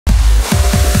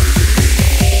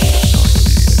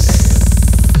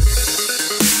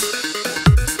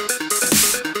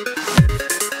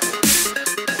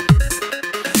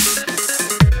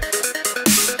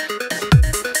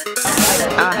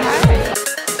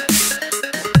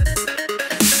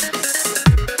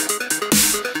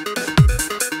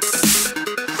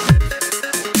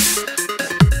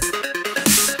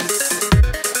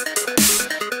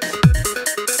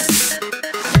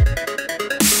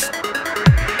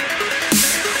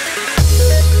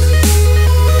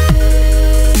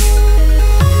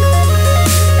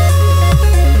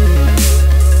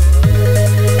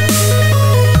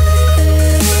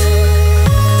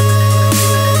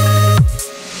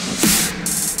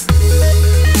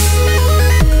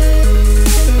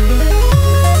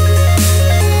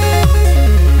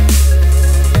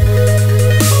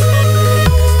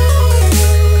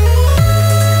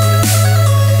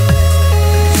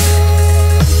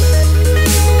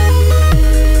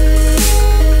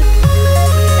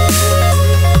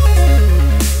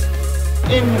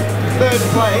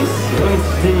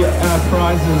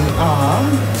prizes are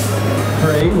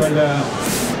 3 with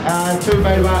 2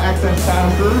 beta bar access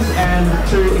passes and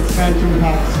 2 expansion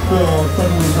packs for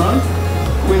Suddenly Drunk.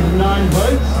 With 9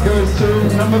 votes goes to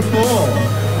number 4.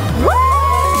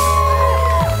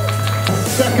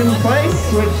 Second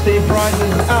place, which the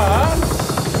prizes are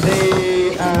the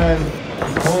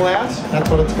Fallout, that's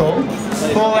what it's called.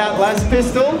 Fallout Las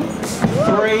Pistol,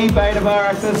 3 beta bar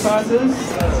access passes,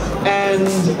 and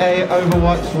a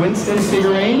Overwatch Winston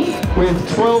figurine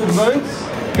with 12 votes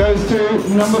goes to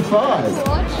number 5.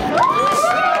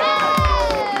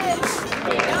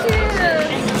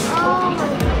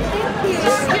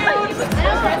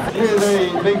 With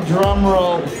a big drum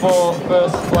roll for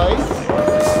first place.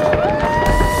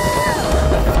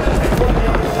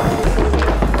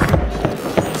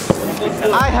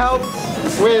 I helped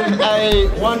with a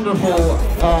wonderful,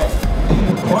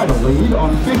 quite a lead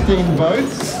on 15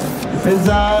 votes, is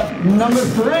number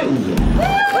 3.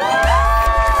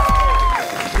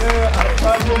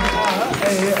 A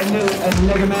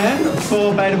Mega Man,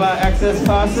 4 beta bar access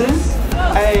passes,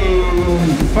 a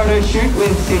photo shoot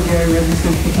with CGI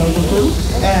registered photography,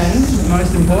 and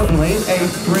most importantly, a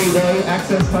 3-day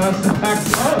access pass to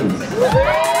Pax Aus.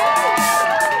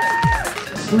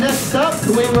 Next up,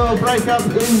 we will break up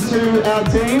into our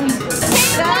teams.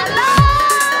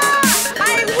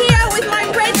 I am here with my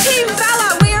red team,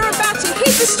 Valor. We are about to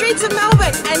hit the streets of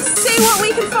Melbourne and see what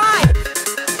we can find.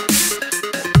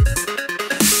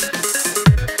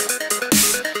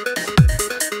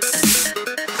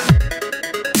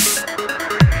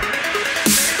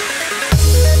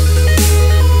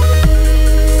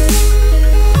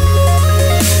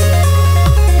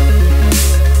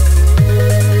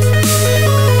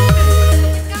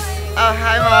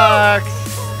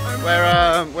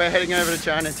 We're heading over to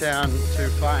Chinatown to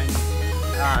find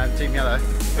Team Yellow.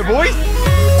 Hey boys!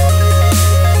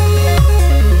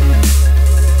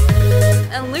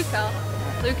 And Luka.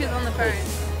 Luka's on the phone.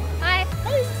 Hi.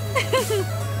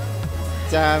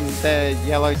 The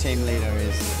yellow team leader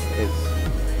is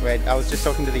wait, I was just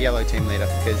talking to the yellow team leader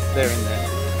because they're in there.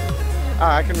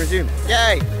 Ah, I can resume.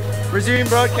 Yay! Resume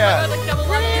broadcast. Oh my God, double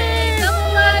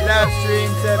Live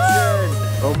streamception.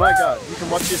 Oh my God, you can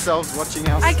watch yourselves watching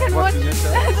us. I can watch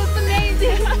yourself. That's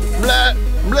amazing. Blah,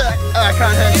 blah. Oh, I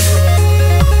can't hear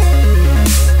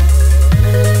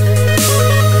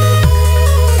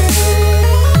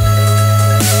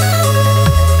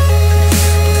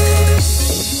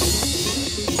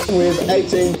you. With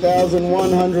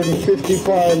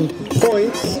 18,155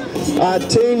 points,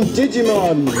 Team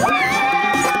Digimon.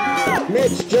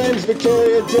 Mitch, James,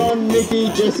 Victoria, John,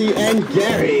 Nikki, Jesse, and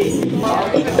Gary.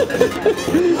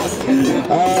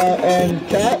 And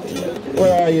Kat,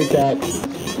 where are you, Kat?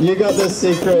 You got the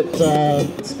secret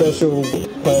special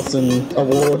person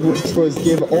award, which was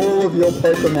give all of your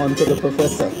Pokemon to the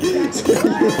professor. So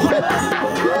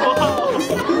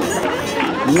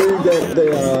you get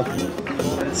the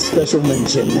special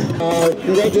mention.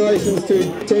 Congratulations to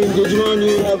Team Digimon,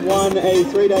 you have won a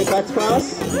 3-day Pax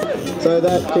Pass. So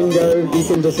that can go, you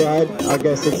can decide. I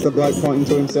guess it's the bloke pointing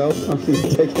to himself.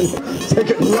 Take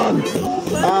it and run.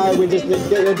 We just need to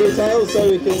get your details so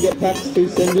we can get Pax to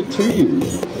send it to you.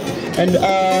 And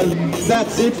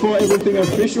that's it for everything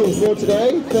official for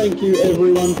today. Thank you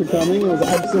everyone for coming. It was an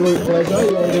absolute pleasure.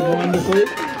 You all did wonderfully.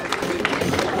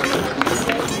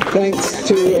 Thanks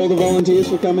to all the volunteers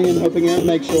for coming and helping out,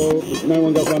 make sure no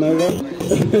one got run over.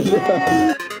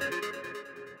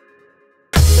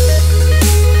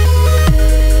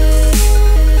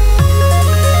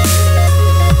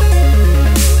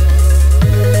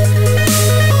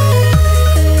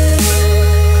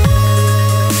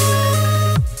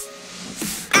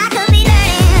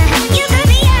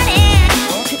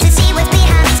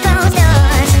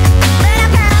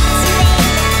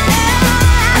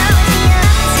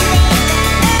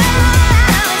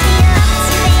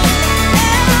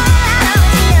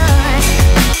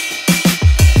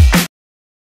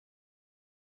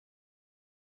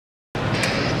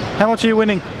 How much are you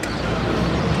winning?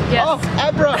 Yes. Oh,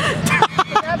 Abra!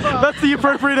 That's the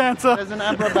appropriate answer. There's an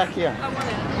Abra back here. I want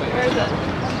it. Where is it?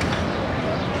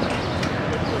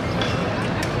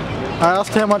 I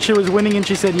asked how much she was winning and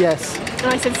she said yes.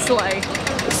 And I said slay.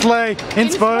 Slay!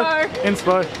 Inspo!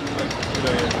 Inspo!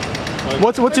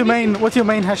 What's your main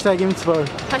hashtag inspo?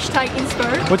 Hashtag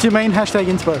inspo. What's your main hashtag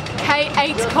inspo?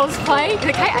 K8 cosplay. Is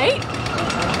it K8?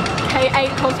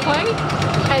 K8 cosplay.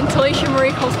 And Talisha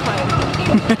Marie cosplay.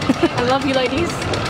 I love you ladies.